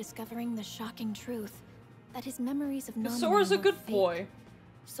after discovering the shocking truth that his memories of Namine Sora's a were good fake, boy.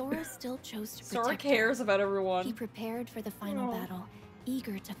 Sora still chose to protect Sora cares her. about everyone. He prepared for the final battle,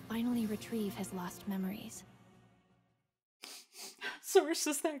 eager to finally retrieve his lost memories. Sora's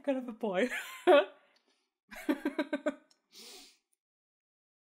just that good of a boy.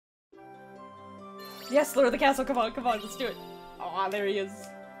 Yes, Lord of the Castle, come on, let's do it. Aw, there he is.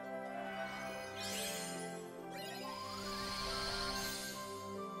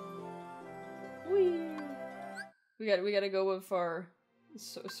 Whee! We gotta go with our...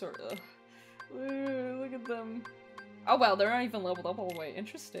 sorta. Look at them. Oh wow, they're not even leveled up all the way.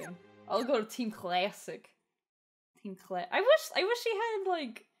 Interesting. I'll go to Team Classic. Team Classic. I wish he had,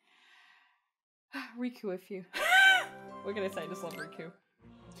 like... Riku if you... What can I say? I just love Riku.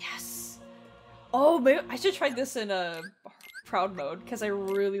 Yes! Oh, maybe I should try this in a proud mode, because I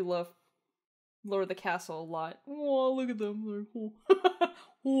really love Lord of the Castle a lot. Oh, look at them. They're cool.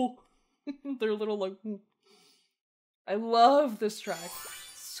 Oh. They're little, like... I love this track.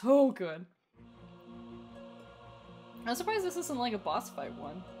 So good. I'm surprised this isn't like a boss fight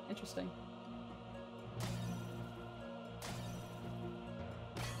one. Interesting.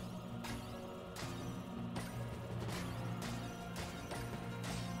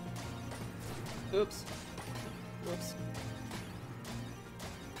 Oops. Whoops.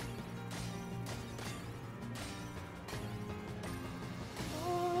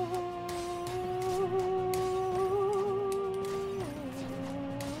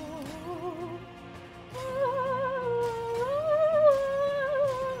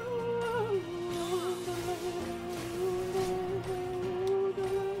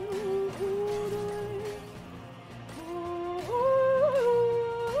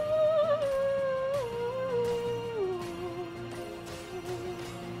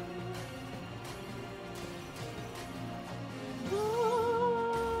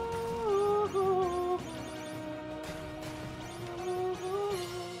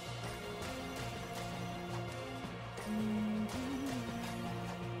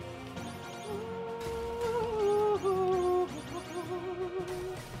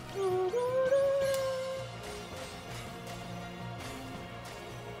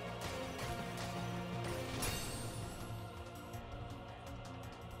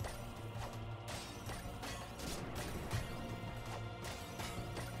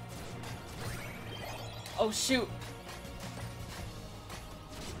 Oh shoot!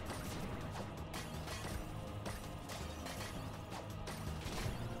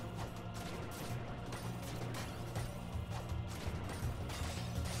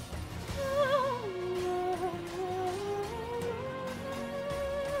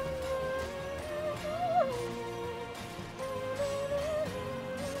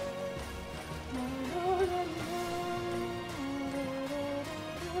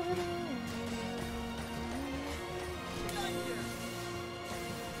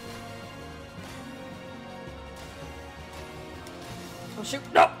 Oh shoot,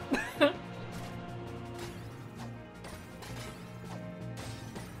 no!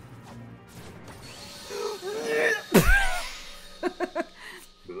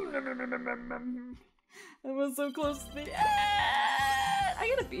 I was so close to the end! I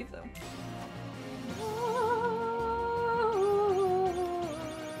gotta beat them.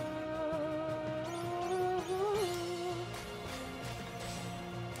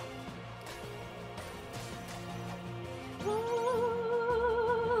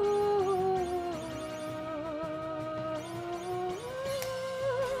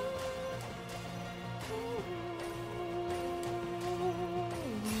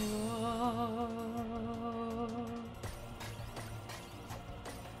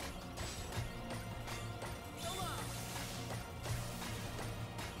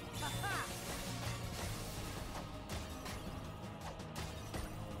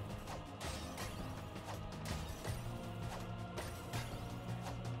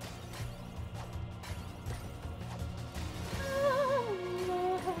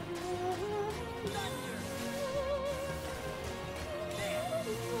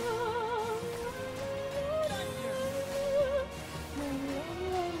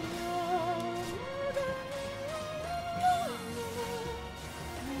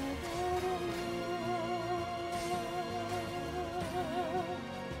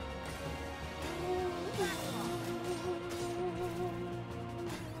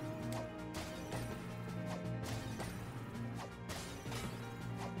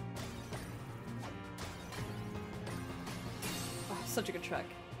 Such a good track.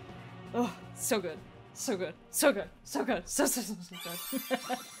 Oh, so good. So good. So good. So good. So good.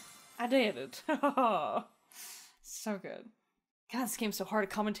 I did it. Oh, so good. God, this game's so hard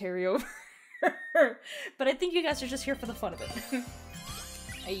to commentary over. But I think you guys are just here for the fun of it.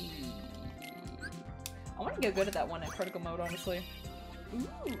 I want to get good at that one in critical mode, honestly. Ooh,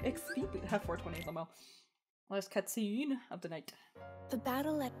 XP. Have 420 lmao. Last cutscene of the night. The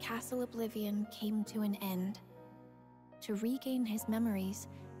battle at Castle Oblivion came to an end. To regain his memories,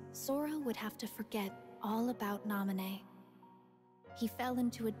 Sora would have to forget all about Naminé. He fell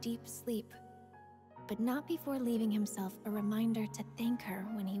into a deep sleep, but not before leaving himself a reminder to thank her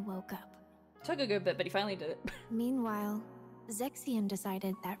when he woke up. Took a good bit, but he finally did it. Meanwhile, Zexion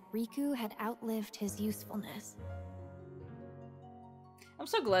decided that Riku had outlived his usefulness. I'm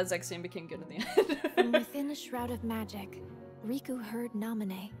so glad Zexion became good in the end. From within a shroud of magic, Riku heard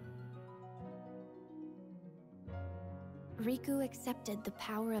Naminé. Riku accepted the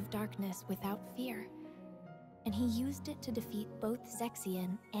power of darkness without fear, and he used it to defeat both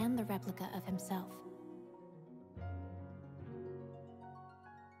Zexion and the replica of himself.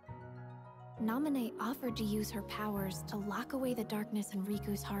 Naminé offered to use her powers to lock away the darkness in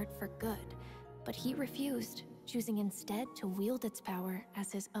Riku's heart for good, but he refused, choosing instead to wield its power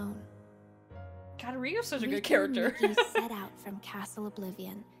as his own. God, Riku's such a good Riku character. and Miki set out from Castle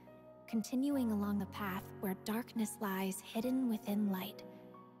Oblivion, continuing along the path where darkness lies hidden within light.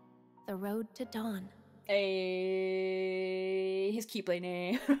 The road to dawn. His Keyblade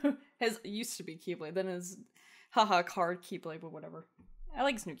name. His used to be Keyblade, then his haha card Keyblade, but whatever. I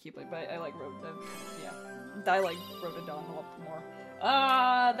like his new Keyblade, but I like yeah. I like Road to Dawn a lot more.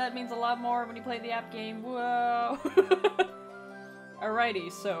 That means a lot more when you play the app game. Whoa. Alrighty,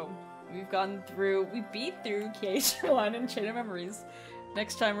 so we beat through KH1 and Chain of Memories.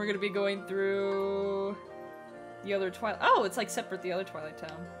 Next time we're gonna be going through the other Twilight. Oh, it's like separate the other Twilight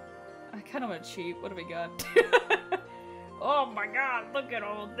Town. I kind of want to cheat. What do we got? Oh my god, look at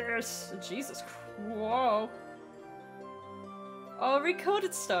all this. Jesus. Whoa. Oh,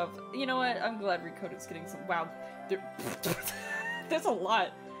 recoded stuff. You know what? I'm glad recoded's getting some. Wow. There's a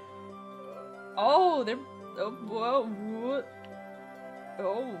lot. Oh, they're. Oh, whoa. What?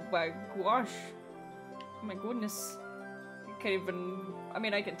 Oh my gosh. Oh my goodness. I can't even. I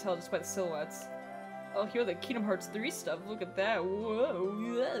mean, I can tell just by the silhouettes. Oh, here are the Kingdom Hearts 3 stuff. Look at that. Whoa.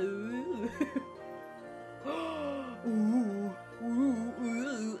 Ooh.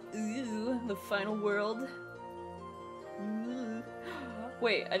 Ooh. Ooh. The final world. Ooh.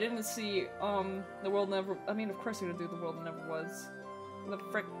 Wait, I didn't see, the world never- I mean, of course we're gonna do the world never was. The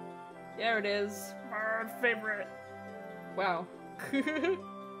frick- There it is. Our favorite. Wow. They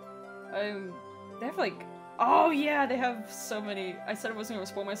have like- Oh yeah, they have so many- I said I wasn't gonna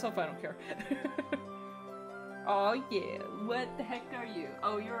spoil myself, I don't care. Oh yeah, what the heck are you?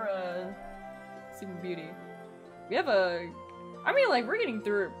 Oh, you're a Sleeping Beauty. We have a- I mean, like, we're getting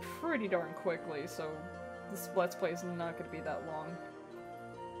through it pretty darn quickly, so this Let's Play is not gonna be that long.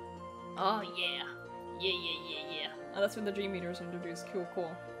 Oh yeah. Yeah. Oh, that's when the Dream Eater is introduced. Cool.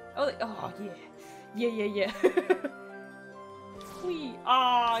 Oh, oh yeah. Sweet.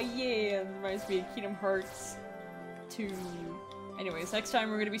 Ah, yeah. Reminds me of Kingdom Hearts 2. Anyways, next time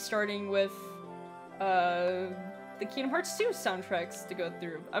we're gonna be starting with the Kingdom Hearts 2 soundtracks to go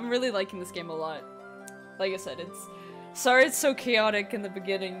through. I'm really liking this game a lot. Like I said, sorry it's so chaotic in the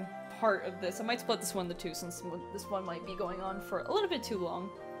beginning part of this. I might split this one into two since this one might be going on for a little bit too long.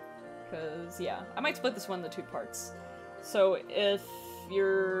 Because, yeah, I might split this one into two parts. So if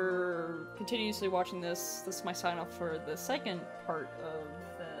you're continuously watching this is my sign off for the second part of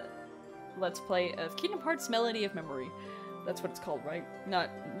the Let's Play of Kingdom Hearts Melody of Memory. That's what it's called, right? Not...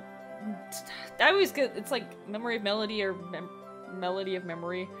 I always get... It's like Memory of Melody or Melody of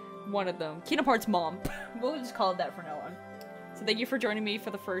Memory. One of them. Kingdom Hearts Mom. We'll just call it that from now on. So thank you for joining me for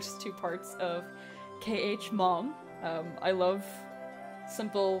the first two parts of KH Mom. I love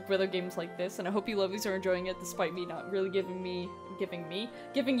simple rhythm games like this, and I hope you lovelies are enjoying it despite me not really giving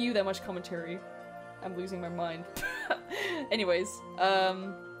you that much commentary. I'm losing my mind. Anyways,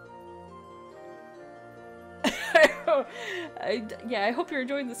 yeah, I hope you're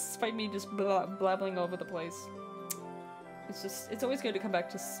enjoying this despite me just blabbling all over the place. It's always good to come back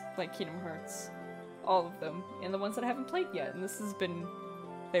to, like, Kingdom Hearts. All of them. And the ones that I haven't played yet, and this has been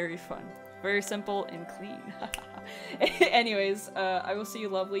very fun. Very simple and clean. Anyways, I will see you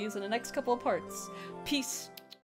lovelies in the next couple of parts. Peace.